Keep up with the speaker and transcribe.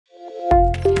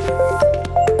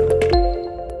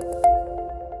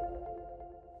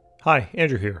Hi,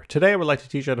 Andrew here. Today I would like to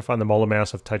teach you how to find the molar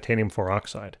mass of titanium 4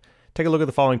 oxide. Take a look at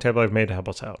the following table I've made to help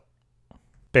us out.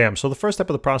 Bam, so the first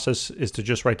step of the process is to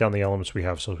just write down the elements we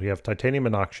have. So we have titanium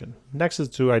and oxygen. Next is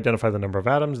to identify the number of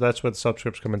atoms. That's where the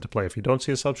subscripts come into play. If you don't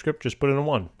see a subscript, just put in a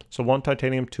 1. So 1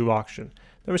 titanium, 2 oxygen.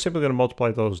 Then we're simply going to multiply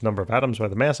those number of atoms by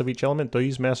the mass of each element.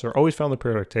 These masses are always found in the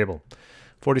periodic table.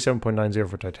 47.90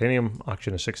 for titanium,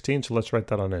 oxygen is 16, so let's write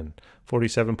that on in.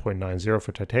 47.90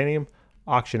 for titanium,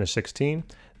 oxygen is 16.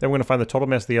 Then we're going to find the total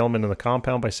mass of the element in the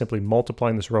compound by simply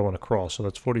multiplying this row and across. So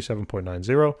that's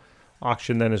 47.90.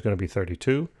 Oxygen then is going to be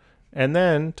 32. And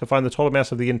then to find the total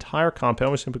mass of the entire compound,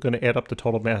 we're simply going to add up the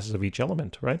total masses of each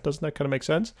element, right? Doesn't that kind of make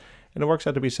sense? And it works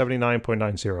out to be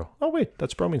 79.90. Oh, wait,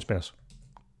 that's bromine's mass.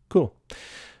 Cool.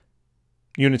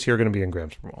 Units here are going to be in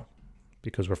grams per mole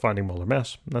because we're finding molar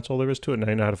mass. And that's all there is to it. Now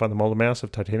you know how to find the molar mass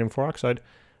of titanium 4 oxide.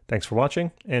 Thanks for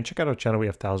watching, and check out our channel. We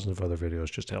have thousands of other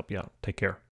videos just to help you out. Take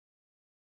care.